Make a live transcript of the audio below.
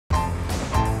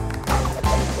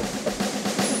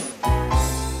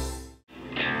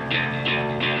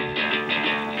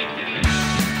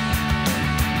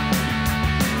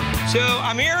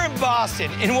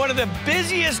Boston, in one of the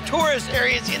busiest tourist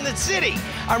areas in the city.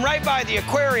 I'm right by the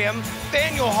aquarium,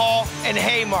 Faneuil Hall, and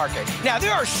Haymarket. Now,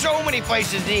 there are so many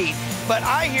places to eat, but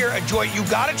I hear a joint you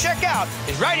gotta check out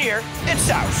is right here in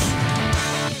South.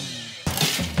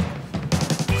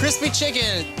 Crispy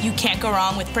chicken. You can't go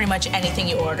wrong with pretty much anything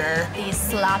you order. The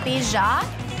sloppy Jacques.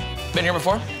 Been here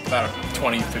before? About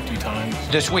 20, 50 times.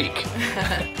 This week.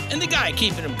 And the guy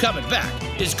keeping him coming back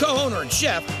is co-owner and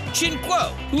chef Chin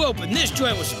Kuo, who opened this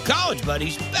joint with some college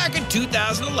buddies back in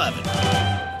 2011.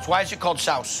 So why is it called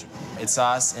Saus? It's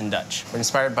sauce in Dutch. We're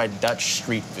inspired by Dutch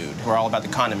street food. We're all about the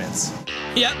condiments.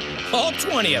 Yep, all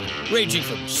 20 of them, ranging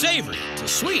from savory to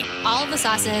sweet. All of the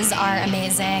sauces are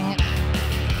amazing.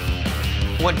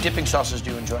 What dipping sauces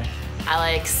do you enjoy? I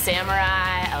like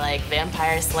Samurai, I like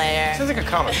Vampire Slayer. Sounds like a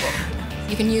comic book.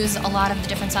 You can use a lot of the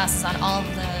different sauces on all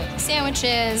of the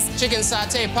sandwiches. Chicken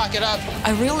satay pocket up.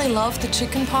 I really love the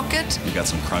chicken pocket. You got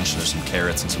some crunch, there's some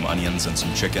carrots and some onions and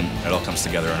some chicken. It all comes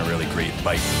together in a really great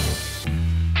bite.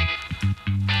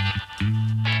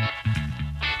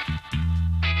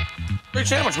 Great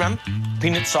sandwich, man.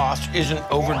 Peanut sauce isn't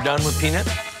overdone with peanut.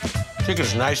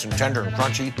 Chicken's nice and tender and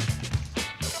crunchy.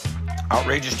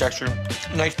 Outrageous texture.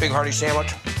 Nice big hearty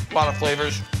sandwich. A lot of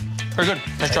flavors. Very good.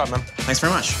 Nice job, man. Thanks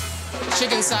very much.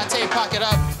 Chicken satay pocket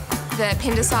up. The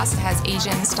pinda sauce has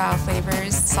Asian-style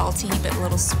flavors, salty but a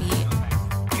little sweet.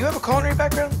 Do you have a culinary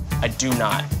background? I do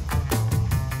not.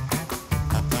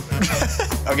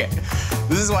 Okay,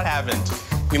 this is what happened.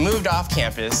 We moved off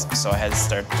campus, so I had to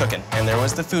start cooking, and there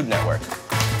was the Food Network.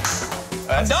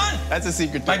 I'm done. That's a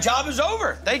secret. My job is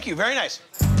over. Thank you. Very nice.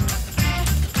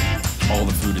 All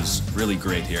the food is really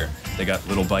great here. They got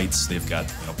little bites, they've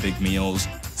got big meals.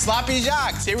 Sloppy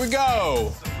Jacques, here we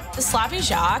go. The sloppy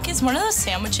Jacques is one of those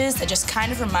sandwiches that just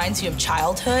kind of reminds you of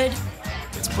childhood.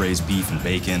 It's braised beef and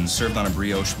bacon, served on a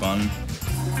brioche bun.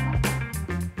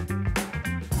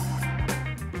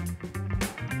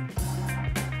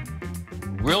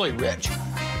 Really rich.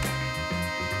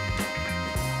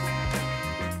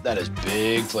 That is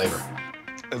big flavor.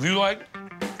 If you like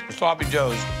the sloppy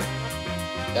joes,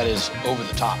 that is over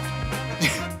the top.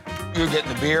 You're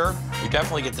getting the beer. You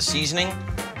definitely get the seasoning.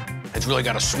 It's really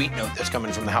got a sweet note that's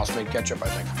coming from the house-made ketchup, I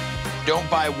think. Don't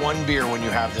buy one beer when you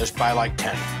have this. Buy like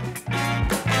 10.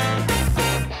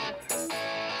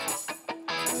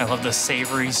 I love the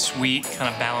savory, sweet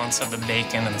kind of balance of the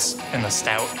bacon and the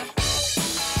stout.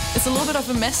 It's a little bit of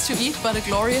a mess to eat, but a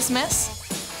glorious mess.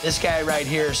 This guy right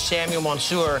here, Samuel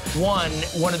Mansour, won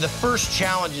one of the first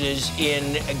challenges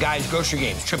in Guy's Grocery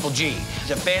Games, Triple G.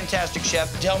 He's a fantastic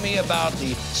chef. Tell me about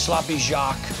the sloppy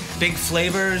Jacques. Big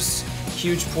flavors,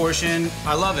 huge portion.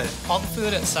 I love it. All the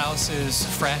food at South is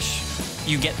fresh.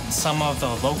 You get some of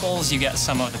the locals, you get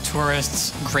some of the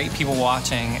tourists, great people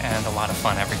watching, and a lot of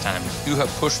fun every time. You have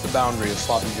pushed the boundary of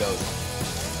sloppy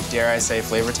joes. Dare I say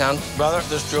Flavor Town? Brother,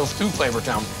 this drove through Flavor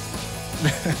Town.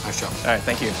 Nice job. All right,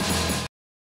 thank you.